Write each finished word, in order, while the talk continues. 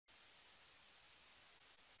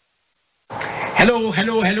Hello,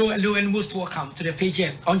 and most welcome to the page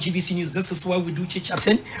here on GBC News. This is where we do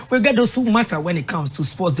chit-chatting. We get those who matter when it comes to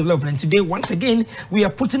sports development. Today, once again, we are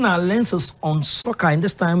putting our lenses on soccer, and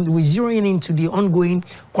this time we're zeroing into the ongoing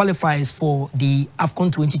qualifiers for the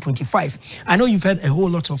Afcon 2025. I know you've heard a whole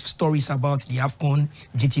lot of stories about the Afcon,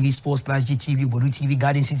 GTV Sports Plus, GTV, Bodu TV,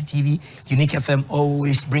 Garden City TV, Unique FM,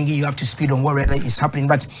 always bringing you up to speed on what really is happening.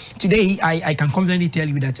 But today, I can confidently tell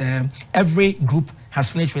you that every group has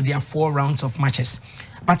finished with their 4 rounds of matches.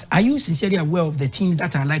 But are you sincerely aware of the teams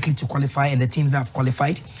that are likely to qualify and the teams that have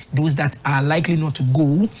qualified, those that are likely not to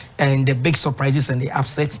go, and the big surprises and the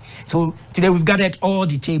upsets? So today we've gathered all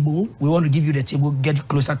the table. We want to give you the table, get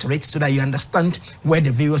closer to it so that you understand where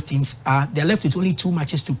the various teams are. They're left with only 2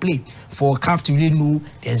 matches to play for CAF to really know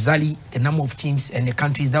exactly the number of teams and the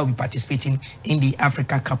countries that will be participating in the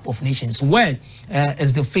Africa Cup of Nations. Where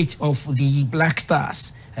is the fate of the Black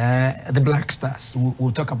Stars?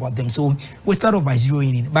 We'll talk about them. So we'll start off by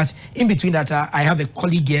zeroing in. But in between that, I have a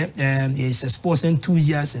colleague here. He's a sports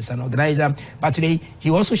enthusiast, he's an organizer. But today, he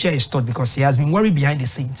also shared his thought because he has been worried behind the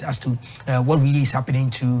scenes as to what really is happening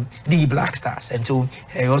to the Black Stars. And so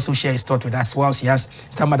he also shared his thought with us whilst he has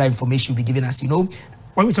some other information he'll be giving us. You know,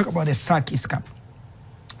 when we talk about the Sarkis Cup,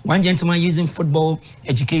 one gentleman using football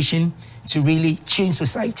education to really change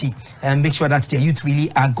society and make sure that their youth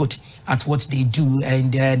really are good at what they do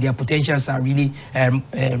and their potentials are really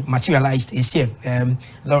materialized is here.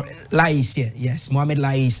 Lai is here, yes. Mohammed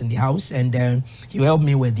Lai is in the house, and he will help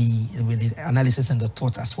me with the analysis and the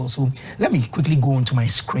thoughts as well. So let me quickly go onto my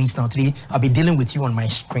screens now. Today I'll be dealing with you on my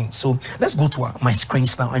screen. So let's go to my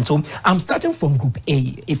screens now. And so I'm starting from Group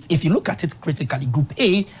A. If you look at it critically, Group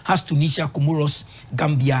A has Tunisia, Comoros,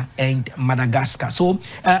 Gambia, and Madagascar. So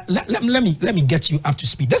let me get you up to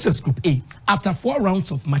speed. This is Group A. After 4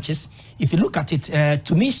 rounds of matches, if you look at it,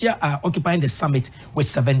 Tunisia are occupying the summit with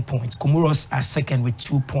 7 points. Comoros are second with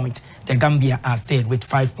 2 points. The Gambia are third with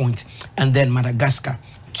 5 points. And then Madagascar,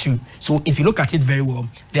 2. So if you look at it very well,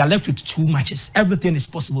 they are left with 2 matches. Everything is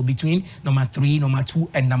possible between number 3, number 2,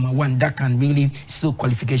 and number 1. That can really seal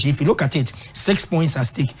qualification. If you look at it, 6 points at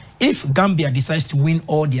stake. If Gambia decides to win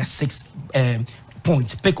all their 6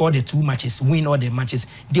 points, pick all the 2 matches, win all the matches,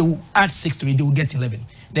 they will add 6 to it, they will get 11.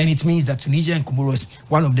 Then it means that Tunisia and Comoros,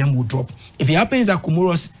 one of them will drop. If it happens that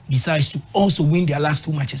Comoros decides to also win their last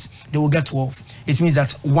 2 matches, they will get 12. It means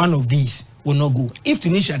that one of these will not go. If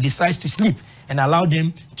Tunisia decides to sleep and allow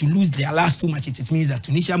them to lose their last 2 matches, it means that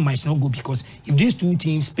Tunisia might not go, because if these 2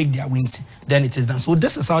 teams pick their wins, then it is done. So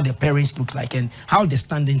this is how the pairings look like and how the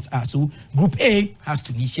standings are. So Group A has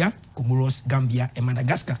Tunisia, Comoros, Gambia, and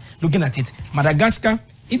Madagascar. Looking at it, Madagascar,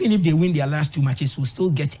 even if they win their last 2 matches, will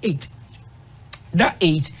still get 8. That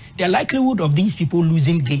 8, the likelihood of these people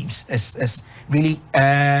losing games is really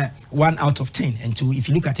 1 out of 10. And so if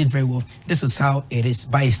you look at it very well, this is how it is.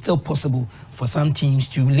 But it's still possible for some teams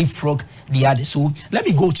to leapfrog the others. So let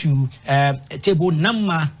me go to table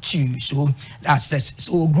number 2. So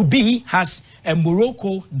Group B has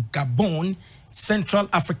Morocco, Gabon, Central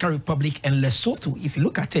African Republic, and Lesotho. If you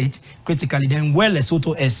look at it critically, then where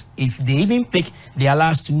Lesotho is, if they even pick their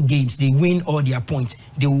last 2 games, they win all their points,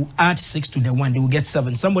 they will add 6 to the 1, they will get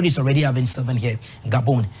 7. Somebody is already having 7 here,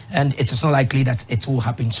 Gabon, and it is not likely that it will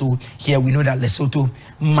happen. So here we know that Lesotho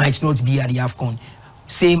might not be at the Afcon.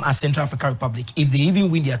 Same as Central African Republic. If they even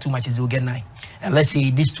win their 2 matches, they will get 9. And let's say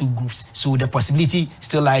these 2 groups. So the possibility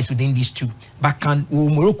still lies within these 2. But will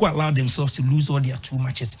Morocco allow themselves to lose all their 2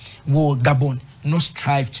 matches? Will Gabon not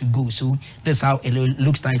strive to go? So that's how it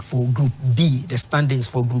looks like for Group B, the standings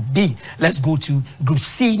for Group B. Let's go to Group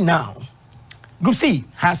C now. Group C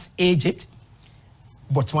has Egypt,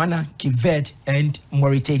 Botswana, Cape Verde, and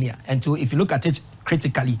Mauritania. And so if you look at it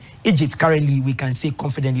critically, Egypt currently, we can say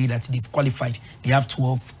confidently that they've qualified. They have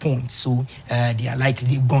 12 points. So they are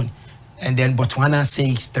likely gone. And then Botswana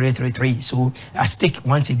 6, 3. So at stake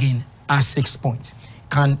once again are 6 points.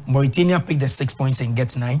 Can Mauritania pick the 6 points and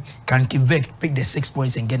get 9? Can Cape Verde pick the 6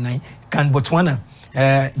 points and get 9? Can Botswana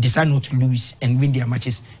decide not to lose and win their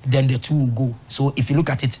matches? Then the 2 will go. So if you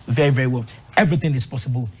look at it very, very well, everything is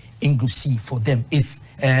possible in Group C for them if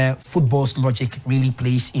football's logic really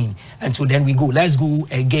plays in. And so then we go. Let's go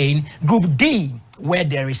again. Group D, where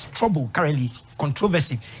there is trouble currently,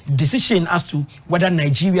 controversy, decision as to whether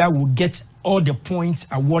Nigeria will get all the points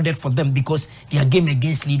awarded for them because their game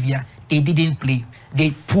against Libya, they didn't play.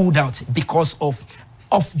 They pulled out because of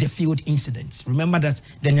off-the-field incidents. Remember that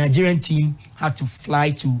the Nigerian team had to fly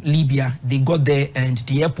to Libya. They got there and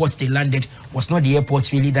the airport they landed was not the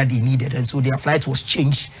airport really that they needed. And so their flight was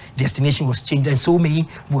changed, destination was changed. And so many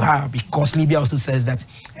will have, because Libya also says that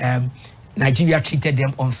Nigeria treated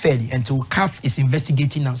them unfairly, and so CAF is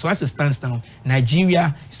investigating now. So as it stands now,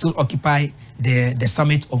 Nigeria still occupy the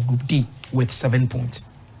summit of Group D with 7 points.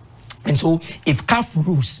 And so if CAF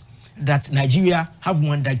rules that Nigeria have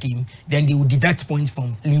won that game, then they will deduct points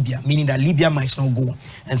from Libya, meaning that Libya might not go.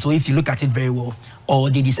 And so if you look at it very well, or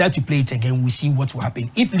they decide to play it again, we'll see what will happen.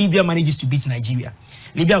 If Libya manages to beat Nigeria,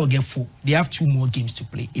 Libya will get 4. They have 2 more games to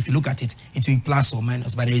play. If you look at it, it will be plus or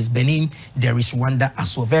minus. But there is Benin, there is Rwanda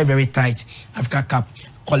as well. Very, very tight Africa Cup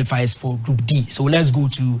qualifiers for Group D. So let's go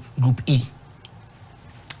to Group E.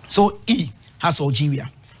 So E has Algeria.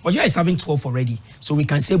 Algeria is having 12 already. So we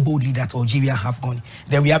can say boldly that Algeria have gone.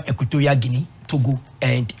 Then we have Equatorial Guinea, Togo,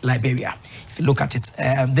 and Liberia. If you look at it,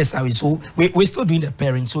 this how it is. So we're still doing the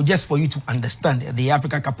pairing. So just for you to understand the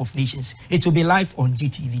Africa Cup of Nations, it will be live on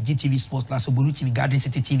GTV Sports Plus, Obolu TV, Garden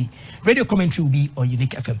City TV. Radio commentary will be on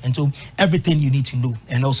Unique FM. And so everything you need to know,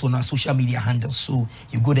 and also on our social media handles. So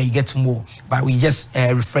you go there, you get more. But we just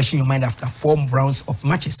refreshing your mind after 4 rounds of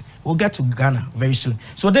matches. We'll get to Ghana very soon.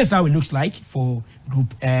 So this is how it looks like for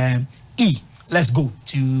Group E. Let's go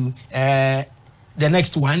to the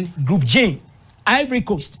next one, Group J. Ivory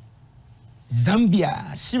Coast,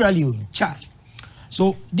 Zambia, Sierra Leone, Chad.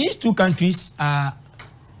 So these 2 countries are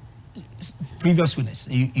previous winners.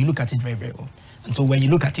 You look at it very, very well. And so when you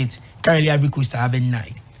look at it, currently Ivory Coast are having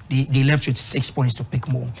 9. They left with 6 points to pick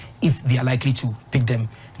more. If they are likely to pick them,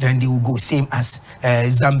 then they will go same as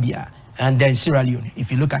Zambia. And then Sierra Leone.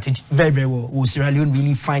 If you look at it very, very well, will Sierra Leone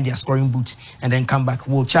really find their scoring boots and then come back?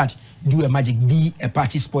 Will Chad do a magic, be a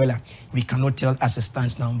party spoiler? We cannot tell as it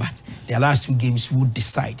stands now, but their last 2 games would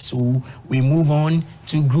decide. So we move on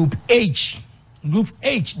to Group H. Group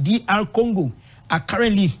H, DR Congo are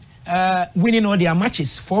currently winning all their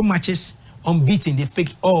matches. 4 matches unbeaten. They've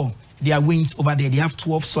picked all their wins over there. They have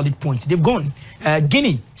 12 solid points. They've gone.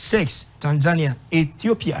 Guinea, 6. Tanzania,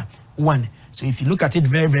 Ethiopia, 1. So if you look at it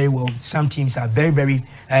very, very well, some teams are very, very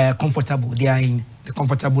comfortable. They are in the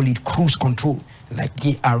comfortable lead, cruise control, like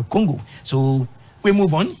DR Congo. So we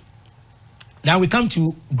move on. Now we come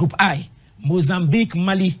to Group I, Mozambique,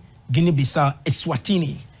 Mali, Guinea-Bissau,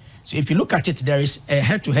 Eswatini. So if you look at it, there is a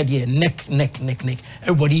head-to-head here, neck.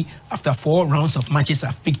 Everybody, after 4 rounds of matches,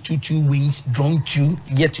 have picked 2 wins, drawn 2,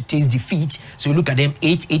 yet to taste defeat. So you look at them,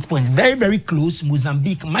 8 points. Very, very close,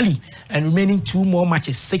 Mozambique, Mali, and remaining 2 more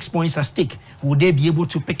matches, 6 points at stake. Will they be able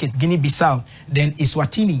to pick it? Guinea-Bissau, then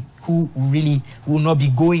Eswatini, who really will not be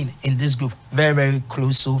going in this group. Very, very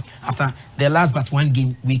close. So after the last but 1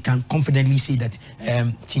 game, we can confidently say that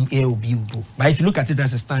Team A or B will go. But if you look at it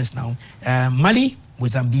as it stands now, Mali,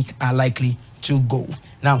 Mozambique are likely to go.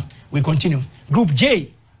 Now, we continue. Group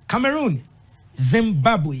J, Cameroon,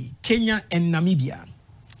 Zimbabwe, Kenya, and Namibia.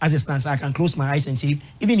 As it stands, I can close my eyes and say,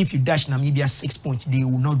 even if you dash Namibia 6 points, they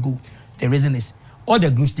will not go. The reason is, all the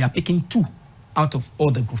groups, they are picking 2 out of all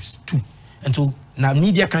the groups, 2. And so,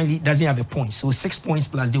 Namibia currently doesn't have a point. So 6 points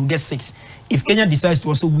plus, they will get 6. If Kenya decides to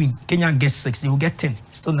also win, Kenya gets 6, they will get 10.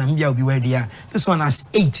 Still, Namibia will be where they are. This one has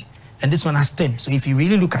 8. And this one has 10. So if you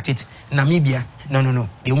really look at it, Namibia, no,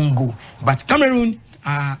 they won't go. But Cameroon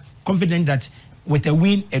are confident that with a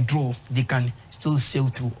win, a draw, they can still sail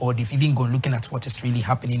through, or they've even gone looking at what is really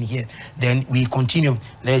happening here. Then we continue.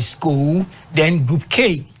 Let's go. Then Group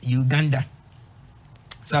K, Uganda,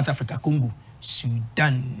 South Africa, Congo,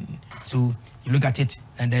 Sudan. So you look at it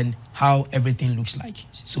and then how everything looks like.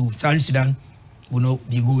 So South Sudan will not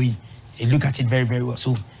be going. You look at it very, very well.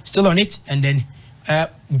 So still on it. And then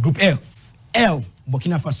Group L,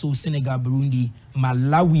 Burkina Faso, Senegal, Burundi,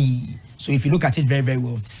 Malawi. So if you look at it very, very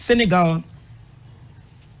well, Senegal,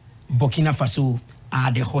 Burkina Faso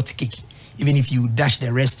are the hot cake. Even if you dash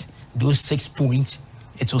the rest, those 6 points,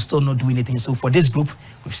 it will still not do anything. So for this group,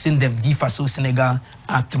 we've seen them, Burkina Faso, Senegal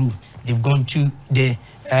are through. They've gone to the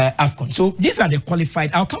Afcon. So these are the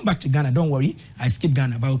qualified. I'll come back to Ghana. Don't worry. I skipped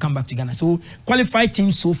Ghana, but I'll come back to Ghana. So qualified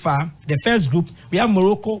teams so far, the first group, we have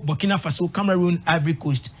Morocco, Burkina Faso, Cameroon, Ivory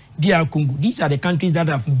Coast, DR Congo. These are the countries that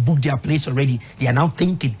have booked their place already. They are now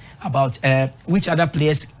thinking about which other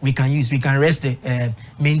players we can use. We can rest the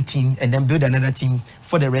main team and then build another team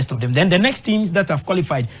for the rest of them. Then the next teams that have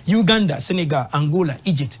qualified, Uganda, Senegal, Angola,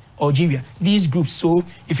 Egypt, Algeria, these groups. So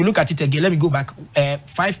if you look at it again, let me go back.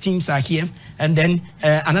 5 teams are here, and then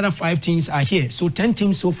another 5 teams are here. So 10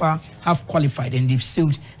 teams so far have qualified, and they've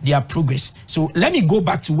sealed their progress. So let me go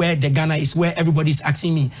back to where the Ghana is, where everybody's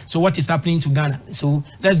asking me, so what is happening to Ghana? So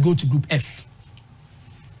let's go to Group F.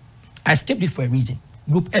 I skipped it for a reason.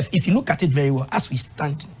 Group F, if you look at it very well, as we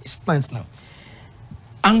stands now,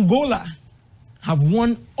 Angola have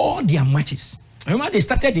won all their matches. Remember, they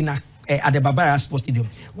started in at the Barbara Sports Stadium,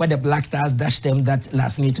 where the Black Stars dashed them that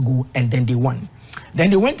last minute goal, and then they won. Then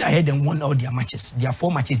they went ahead and won all their matches. Their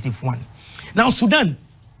 4 matches they've won. Now Sudan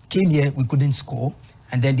came here, we couldn't score,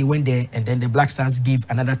 and then they went there, and then the Black Stars gave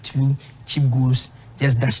another 2 cheap goals,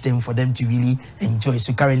 just dashed them for them to really enjoy.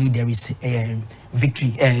 So currently there is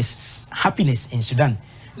victory, happiness in Sudan.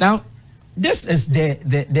 Now, this is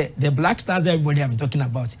the Black Stars everybody have been talking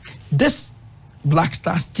about. This Black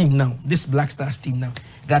Stars team now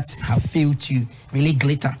that have failed to really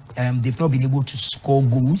glitter. They've not been able to score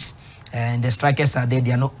goals, and the strikers are there.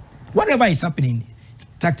 They are not. Whatever is happening,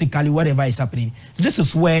 tactically, whatever is happening, this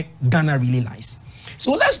is where Ghana really lies.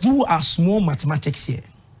 So let's do our small mathematics here.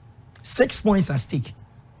 6 points at stake.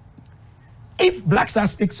 If Black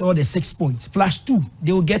Stars picks all the 6 points plus 2,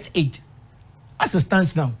 they will get 8. As it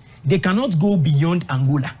stands now, they cannot go beyond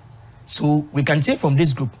Angola. So we can say from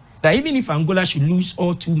this group that even if Angola should lose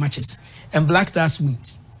all 2 matches and Black Stars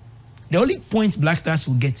wins, the only points Black Stars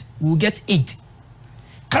will get 8.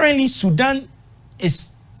 Currently, Sudan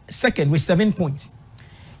is second with 7 points.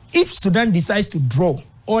 If Sudan decides to draw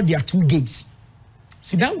all their 2 games,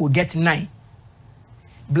 Sudan will get 9.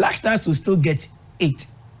 Black Stars will still get 8.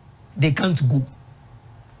 They can't go.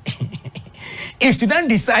 If Sudan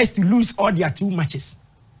decides to lose all their 2 matches,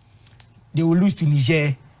 they will lose to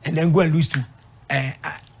Niger and then go and lose to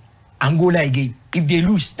Angola again. If they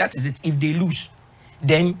lose, that is it. If they lose,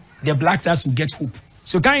 then the Black Stars will get hope.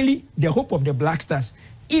 So currently, the hope of the Black Stars,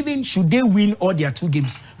 even should they win all their 2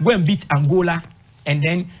 games, go and beat Angola and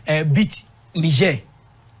then beat Niger,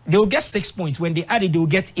 they will get 6 points. When they add it, they will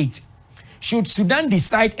get 8. Should Sudan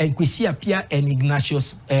decide, and Kwesi Appiah and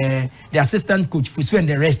Ignatius, the assistant coach, Fusu and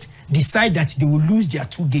the rest, decide that they will lose their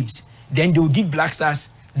 2 games, then they will give Black Stars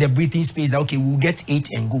the breathing space that, okay, we'll get 8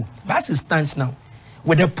 and go. But as it stands now,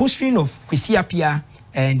 with the posturing of Kwesi Appiah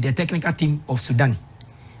and the technical team of Sudan,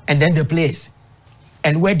 and then the players,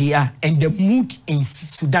 and where they are, and the mood in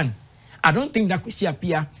Sudan, I don't think that Kwesi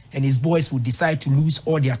Appiah and his boys will decide to lose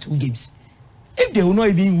all their 2 games. If they will not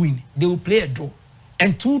even win, they will play a draw.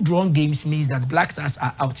 And 2 drawn games means that Black Stars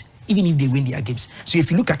are out, even if they win their games. So if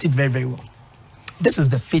you look at it very, very well, this is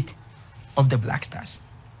the fate of the Black Stars.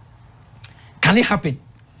 Can it happen?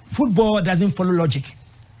 Football doesn't follow logic.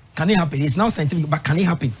 Can it happen? It's now scientific, but can it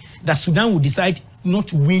happen that Sudan will decide not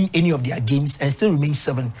to win any of their games and still remain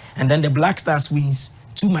 7, and then the Black Stars wins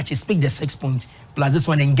 2 matches, pick the 6 points, plus this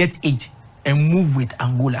one and get 8, and move with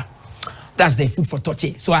Angola? That's the food for thought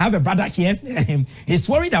here. So I have a brother here. He's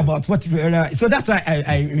worried about what. So that's why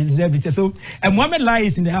I reserved it. So Mohamed Lai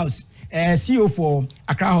is in the house, CEO for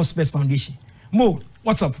Accra Hospice Foundation. Mo,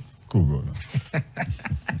 what's up? Cool, brother.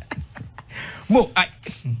 Mo,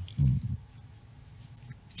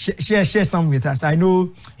 share some with us. I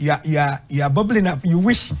know you are bubbling up. You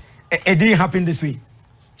wish it didn't happen this way.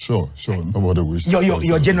 Sure. Nobody wishes.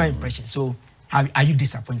 Your general impression. So are you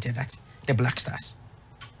disappointed at the Black Stars?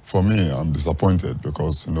 For me, I'm disappointed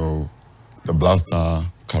because, you know, the Black Star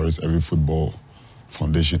carries every football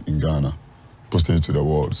foundation in Ghana, pushing it to the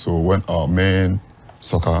world. So when our main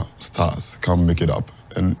soccer stars can't make it up,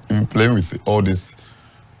 and in playing with all these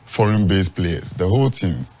foreign-based players, the whole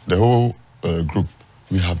team, the whole group,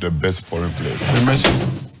 we have the best foreign players. You mentioned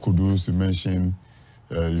Kudus,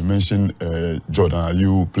 you mentioned Jordan,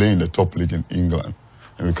 you play in the top league in England,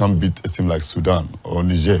 and we can't beat a team like Sudan or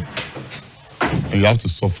Niger. And you have to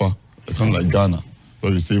suffer, kind of like Ghana,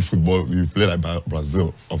 where we say football, we play like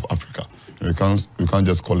Brazil of Africa. And we can't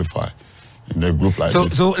just qualify in a group like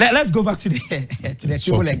this. So let's go back to the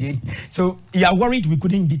table again. So you are worried we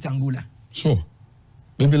couldn't beat Angola? Sure.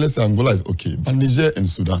 Maybe let's say Angola is okay, but Niger and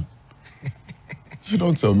Sudan, you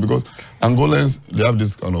don't tell me, because Angolans, they have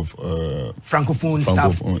this kind of Francophone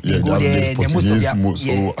stuff. Yeah, they go there, Portuguese most,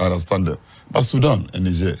 so I understand that. But Sudan and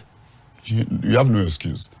Niger, you have no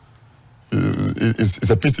excuse. It's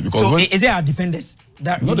a pity because... So is there our defenders?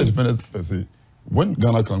 Not the defenders per se. When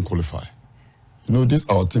Ghana can qualify, you know, this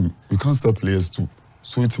our team, we can't sell players too.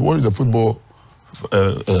 So it worries the football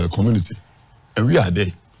community. And we are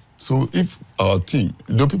there. So if our team,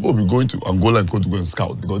 the people will be going to Angola and go and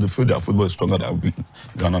scout because they feel their football is stronger than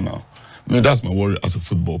Ghana now. I mean, that's my worry as a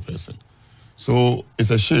football person. So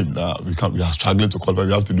it's a shame that we are struggling to qualify.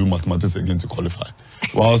 We have to do mathematics again to qualify.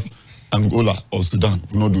 Whilst Angola or Sudan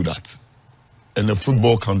will not do that. In a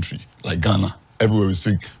football country like Ghana, everywhere we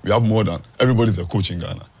speak, we have more than everybody's a coach in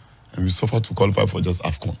Ghana. And we suffer to qualify for just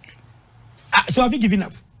Afcon. So have you given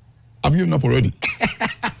up? I've given up already.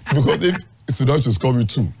 Because if Sudan should score me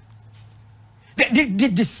 2.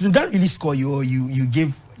 Did Sudan really score you, or you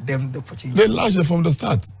gave them the opportunity? They lashed it from the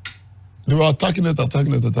start. They were attacking us,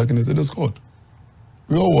 and they scored.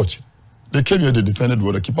 We all watched. They came here, they defended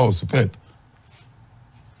well, the keeper was superb.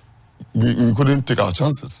 We couldn't take our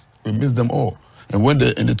chances. We missed them all. And when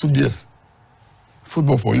they took this,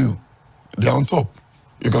 football for you, they're on top.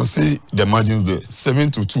 You can see the margins there,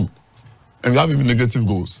 7-2. And we have even negative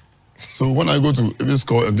goals. So when I go to every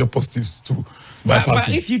score and get positives too, by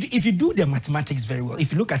passing. But if you do the mathematics very well,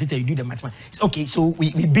 if you look at it and you do the mathematics, okay, so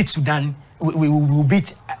we beat Sudan, we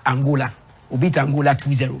beat Angola. We beat Angola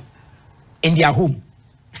 2-0 in their home.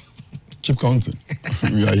 Keep counting.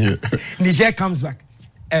 We are here. Niger comes back.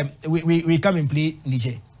 We come and play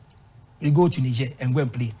Niger. We go to Niger and go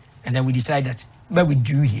and play. And then we decide that, but we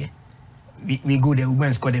drew here. We go there, we go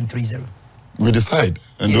and score them 3-0. We decide,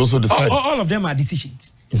 and yes. They also decide. All of them are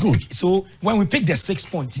decisions. Good. So when we pick the 6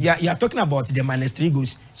 points, you are talking about the -3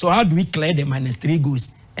 goals. So how do we clear the -3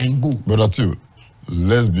 goals and go? But Atil,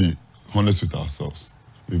 let's be honest with ourselves.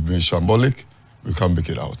 We've been shambolic, we can't make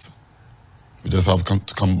it out. We just have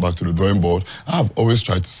to come back to the drawing board. I've always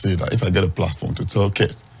tried to say that if I get a platform to tell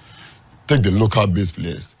kids, take the local base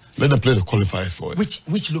players, let them play the qualifiers for us.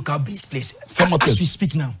 Which local base players? As we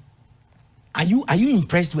speak now, are you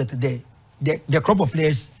impressed with the crop of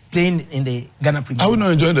players playing in the Ghana Premier League? Are we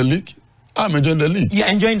not enjoying the league? I'm enjoying the league. You're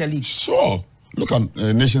enjoying the league? Sure. Look at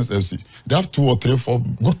Nations FC. They have 2 or 3 or 4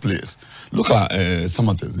 good players. Look at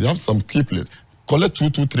Samates. They have some key players. Collect 2,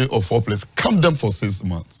 3 or 4 players. Camp them for 6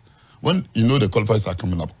 months. When you know the qualifiers are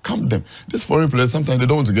coming up, camp them. These foreign players, sometimes they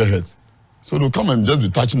don't want to get hurt. So they'll come and just be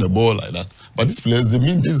touching the ball like that. But these players, they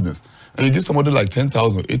mean business. And you give somebody like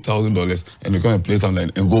 $10,000, $8,000, and they come and play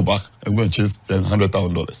something and go back and go and chase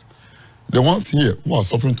 $100,000. The ones here who are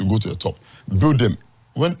suffering to go to the top, build them.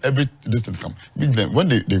 When every distance comes, build them. When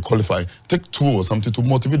they qualify, take 2 or something to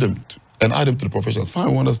motivate them and add them to the professionals.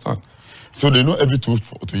 Fine, we understand. So they know every 2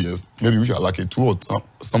 years, maybe we are lucky, 2 or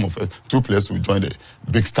some of us, 2 players will join the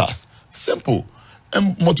big stars. Simple.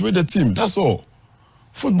 And motivate the team, that's all.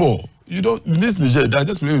 Football, you don't, in this Niger, they're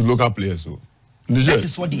just playing with local players. So Niger, that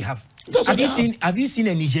is what they have. Have you seen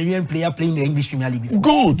a Nigerian player playing the English Premier League before?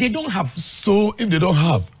 Good. They don't have. So if they don't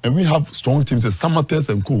have, and we have strong teams, Samates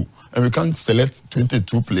and Co, and we can't select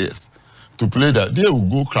 22 players to play that, they will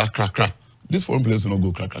go crack. These foreign players will not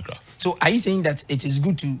go crack. So are you saying that it is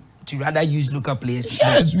good to rather use local players?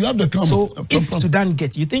 Yes, we have the camps. So if Sudan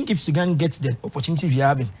gets, you think if Sudan gets the opportunities you're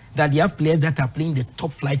having, that they have players that are playing the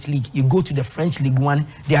top flight league, you go to the French League 1,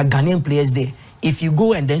 there are Ghanaian players there. If you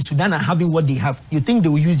go and then Sudan are having what they have, you think they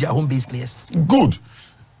will use their home-based players? Good.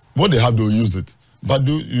 What they have, they'll use it. But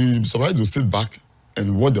you surprised to sit back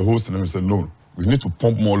and what the host and say, no, we need to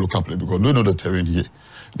pump more local players because they know the terrain here.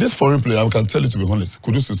 This foreign player, I can tell you to be honest,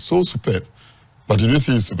 Kudus is so superb. But did you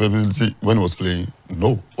see his superability when he was playing?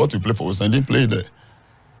 No. What he played for Western, he didn't play there.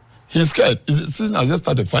 He's scared. His season has just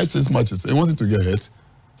started 5-6 matches. He wanted to get hurt.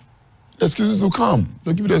 The excuses will come.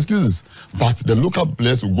 They'll give you the excuses. But the local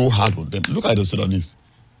players will go hard on them. Look at the Sudanese.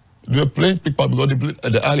 They're playing pick-up because they play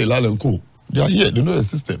at the Al Hilal and Co. They are here. They know the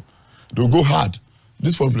system. They'll go hard.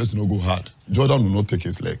 These foreign players will not go hard. Jordan will not take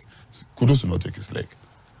his leg. Kudus will not take his leg.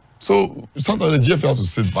 So sometimes the GFL has to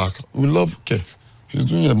sit back. We love Kate. He's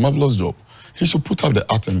doing a marvelous job. He should put up the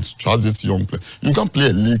atoms, trust this young player. You can't play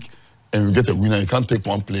a league and you get a winner. You can't take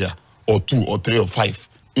 1 player or 2 or 3 or 5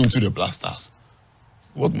 into the Blasters.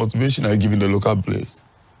 What motivation are you giving the local players?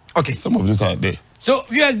 Okay. Some of these are there. So,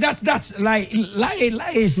 viewers, that's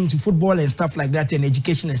lies into football and stuff like that and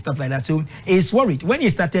education and stuff like that. So, he's worried. When he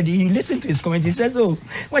started, you listen to his comment, he says, oh,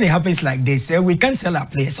 when it happens like this, we can't sell our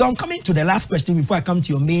players. So, I'm coming to the last question before I come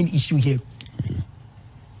to your main issue here. Okay.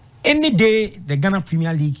 Any day, the Ghana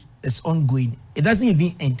Premier League is ongoing. It doesn't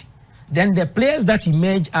even end. Then the players that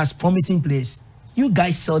emerge as promising players, you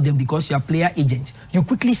guys sell them because you're a player agent. You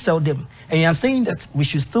quickly sell them. And you're saying that we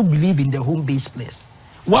should still believe in the home-based players.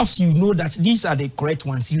 Whilst you know that these are the correct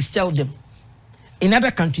ones, you sell them. In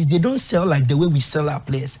other countries, they don't sell like the way we sell our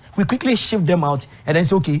players. We quickly shift them out and then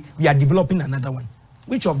say, okay, we are developing another one.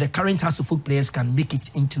 Which of the current Hasselhoff players can make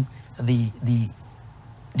it into the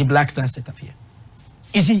Black Star setup here?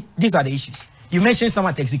 You see, these are the issues. You mentioned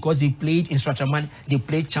Samatex because they played in Stratraman, they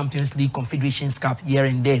played Champions League, Confederations Cup here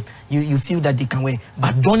and there. You feel that they can win.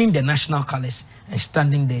 But donning the national colors and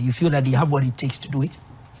standing there, you feel that they have what it takes to do it?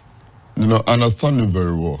 You know, I understand you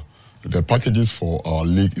very well. The packages for our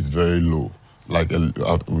league is very low. Like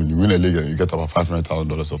when you win a league, you get about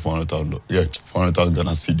 $500,000 or $400,000. Yeah, 400,000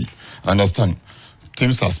 Ghana cedi. I understand.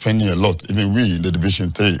 Teams are spending a lot. Even we in the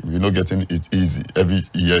Division 3, we're not getting it easy. Every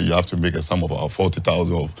year you have to make a sum of about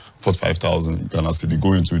 40,000 or 45,000 Ghana cedi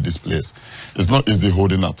going to this place. It's not easy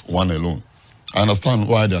holding up one alone. I understand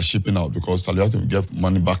why they are shipping out because you have to get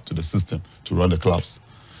money back to the system to run the clubs.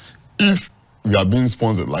 If we are being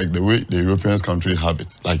sponsored like the way the European countries have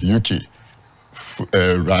it, like UK,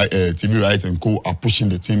 TV rights and co are pushing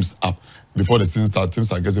the teams up before the season starts,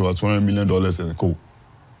 teams are getting about $200 million and co.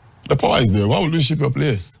 The power is there. Why would you ship your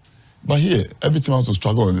players? But here, every team has to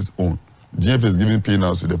struggle on its own. GF is giving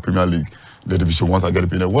pay-outs to the Premier League. The Division 1s are getting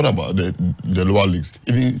paid. What about the lower leagues?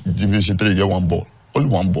 Even Division 3, you get one ball. Only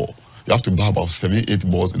one ball. You have to buy about 7-8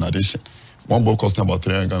 balls in addition. One ball costing about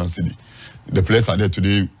 300 Ghana cedi. The players are there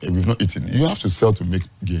today, we've not eaten. You have to sell to make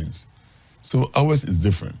gains. So ours is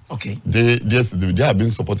different. Okay. They are being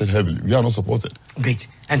supported heavily. We are not supported. Great.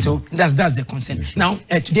 And so that's the concern. Yeah, sure. Now,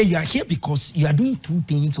 today you are here because you are doing 2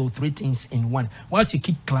 things or 3 things in one. Whilst you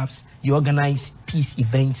keep clubs, you organize peace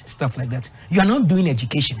events, stuff like that. You are not doing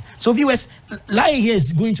education. So viewers, Lai here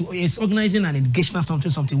is organizing an educational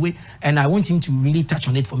something way, and I want him to really touch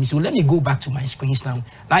on it for me. So let me go back to my screens now.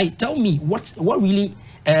 Lai, tell me what really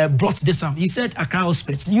brought this up. You said Accra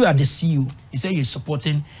Hospitals. You are the CEO. You said you're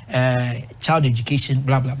supporting child education,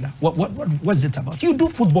 blah blah blah. What's it about? You do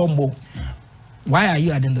football more. Yeah. Why are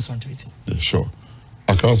you adding this one to it? Yeah, sure.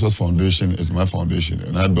 Accra Hospitals Foundation is my foundation,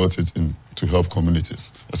 and I built it to help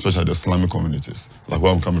communities, especially the Islamic communities, like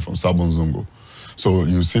where I'm coming from, Sabon Zongo. So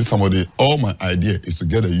you see somebody, all my idea is to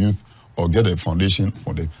get a youth or get a foundation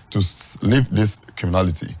for them to leave this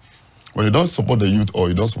criminality. When you don't support the youth or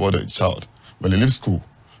you don't support the child, when they leave school,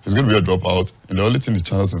 he's going to be a dropout, and the only thing he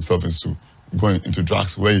channels himself is to going into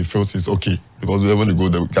drugs where he feels he's okay. Because when they go,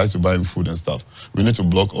 the guys to buy him food and stuff. We need to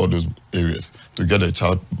block all those areas to get a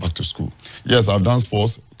child back to school. Yes, I've done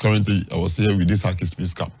sports. Currently, I was here with this Sakis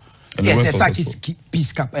Peace Cup. And yes, the Sakis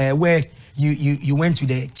Peace Cup, where you went to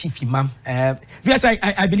the chief imam. Yes,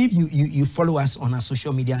 I believe you follow us on our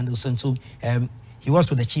social media and so he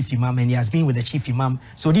was with the chief imam and he has been with the chief imam.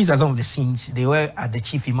 So these are some of the scenes. They were at the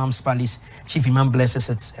chief imam's palace. Chief imam blesses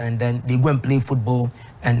it, and then they go and play football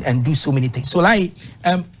and do so many things. So like,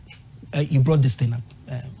 you brought this thing up.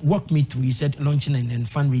 Walk me through. You said launching and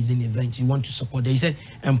fundraising event. You want to support that. You said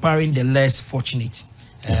empowering the less fortunate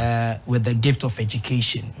with the gift of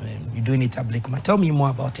education. You're doing it at Blakuma. Tell me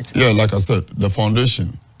more about it. Yeah, like I said, the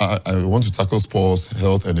foundation. I want to tackle sports,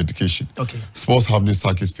 health, and education. Okay. Sports have this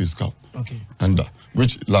Sakis Peace Cup. Okay. And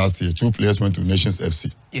which last year 2 players went to Nations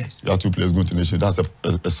FC. Yes. You have 2 players going to Nations. That's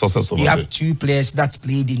a success of You have 2 players that's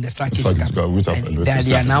played in the Sakis Cup. Which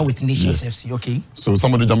they are now with Nations FC. Okay. So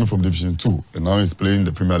somebody jumping from Division 2 and now he's playing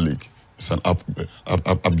the Premier League. It's an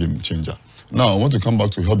up game changer. Now I want to come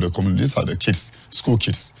back to help the community. These are the kids, school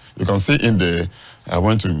kids. You can see in the I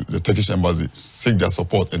went to the Turkish embassy, seek their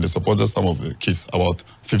support, and they supported some of the kids, about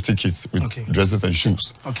 50 kids with dresses and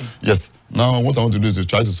shoes. Okay. Yes. Now what I want to do is to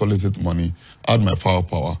try to solicit money, add my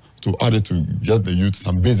firepower to add it to get the youth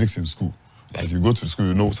some basics in school. Like you go to school,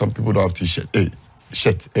 you know, some people don't have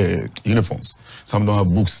t-shirts, uniforms. Some don't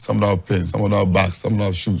have books, some don't have pens, some don't have bags, some don't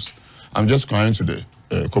have shoes. I'm just crying to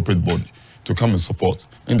the corporate body to come and support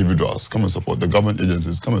individuals, come and support the government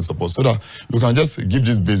agencies, come and support, so that we can just give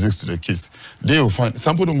these basics to the kids. They will find,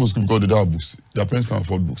 some people don't go to school because they don't have books. Their parents can't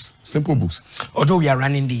afford books, simple books. Although we are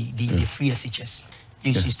running the free SHS,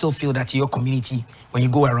 you still feel that your community, when you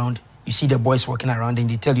go around, you see the boys walking around and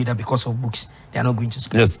they tell you that because of books, they are not going to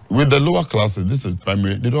school. Yes, with the lower classes, this is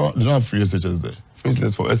primary, they don't have free SHS there. Free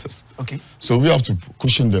SHS for SS. Okay. So we have to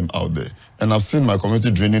cushion them out there. And I've seen my community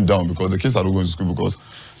draining down because the kids are not going to school because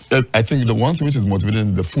I think the one thing which is motivating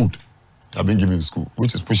is the food I've been given in school,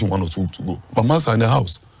 which is pushing 1 or 2 to go. But man's are in the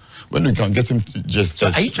house. When we can get him to just...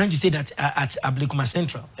 So are you trying to say that at Blakuma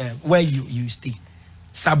Central, where you stay,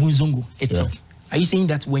 Sabon Zongo itself, are you saying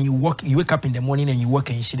that when you wake up in the morning and you work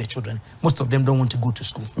and you see the children, most of them don't want to go to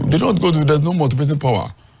school? They don't go to, there's no motivating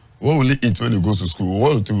power. What will he eat when he goes to school?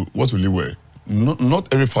 What will he wear?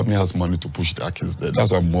 Not every family has money to push their kids there.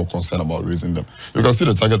 That's why I'm more concerned about raising them. You can see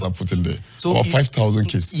the targets I put in there. So about 5,000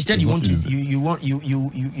 kids. You said you want to,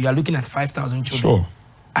 you are looking at 5,000 children. Sure.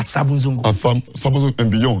 At Sabon Zongo. At Sabon Zongo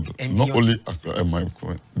and beyond. Not only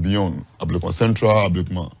beyond Blakuma Central,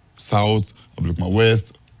 Blakuma South, Blakuma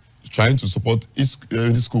West. Trying to support each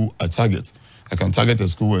school I target. I can target a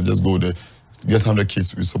school and just go there, get 100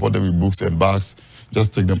 kids. We support them with books and bags.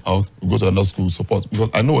 Just take them out, go to another school, support. Because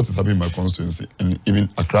I know what is happening in my constituency, and even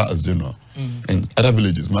Accra as general, and other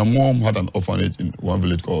villages. My mom had an orphanage in one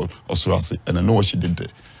village called Osurasi, and I know what she did there.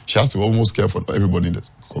 She has to almost care for everybody in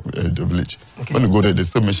the village. Okay. When you go there, they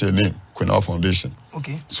still mention her name, Queen Foundation.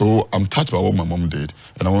 Okay. So I'm touched by what my mom did,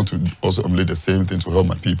 and I want to also emulate the same thing to help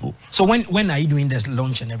my people. So when are you doing the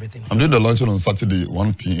launch and everything? I'm doing the launch on Saturday,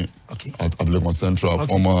 1 p.m. Okay. At Blakuma Central,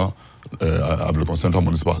 former Blakuma Central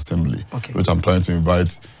Municipal Assembly, which I'm trying to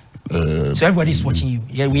invite. So everybody's watching you.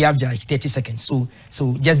 Yeah, we have just 30 seconds.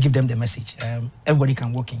 So just give them the message. Everybody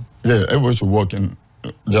can walk in. Yeah, everybody should walk in.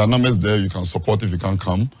 There are numbers there. You can support if you can't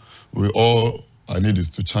come. All I need is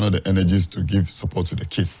to channel the energies to give support to the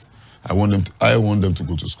kids. I want them to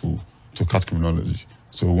go to school to catch criminology.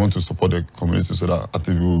 So we want to support the community so that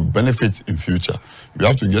it will benefit in future. We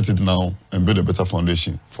have to get it now and build a better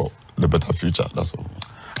foundation for the better future. That's all.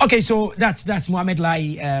 Okay, so that's Mohamed Lai.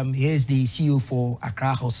 He is the CEO for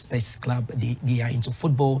Accra Hospice Club. They are into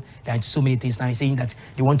football. They are into so many things. Now he's saying that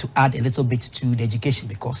they want to add a little bit to the education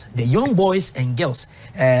because the young boys and girls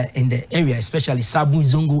in the area, especially Sabu,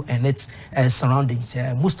 Zongo and its surroundings,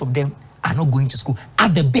 most of them are not going to school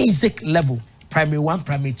at the basic level. Primary 1,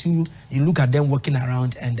 primary 2, you look at them walking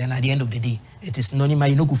around, and then at the end of the day, it is anonymous,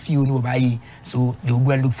 you know, go feel nobody, so they will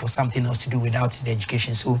go and look for something else to do without the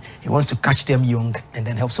education. So he wants to catch them young and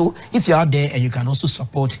then help. So if you're out there and you can also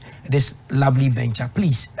support this lovely venture,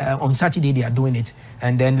 please, on Saturday they are doing it,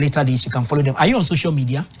 and then later days you can follow them. Are you on social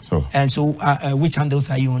media? Sure. And so which handles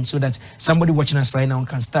are you on so that somebody watching us right now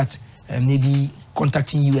can start maybe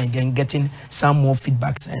contacting you and then getting some more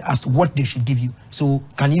feedbacks as to what they should give you? So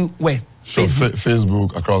can you, where? Sure,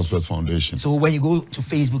 Facebook, Accra Hospice Foundation. So when you go to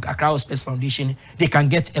Facebook, Accra Hospice Foundation, they can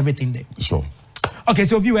get everything there. Sure. Okay,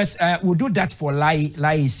 so viewers, we'll do that for Lai.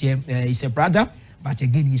 Lai is here. He's a brother, but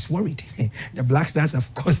again, he's worried. The Black Stars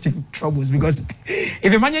have caused him troubles because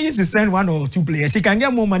if he manages to send 1 or 2 players, he can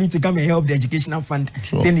get more money to come and help the educational fund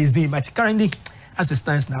than he's doing. But currently, as it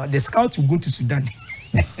stands now, the scouts will go to Sudan.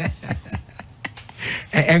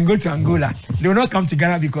 And go to Angola. They will not come to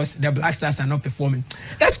Ghana because the Black Stars are not performing.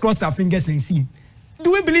 Let's cross our fingers and see.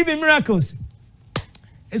 Do we believe in miracles?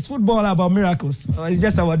 Is football about miracles? Or is it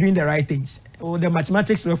just about doing the right things? Or the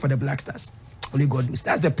mathematics work for the Black Stars? Only God knows.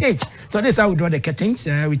 That's the page. So this is how we draw the curtains.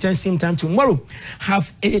 Return same time tomorrow.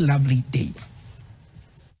 Have a lovely day.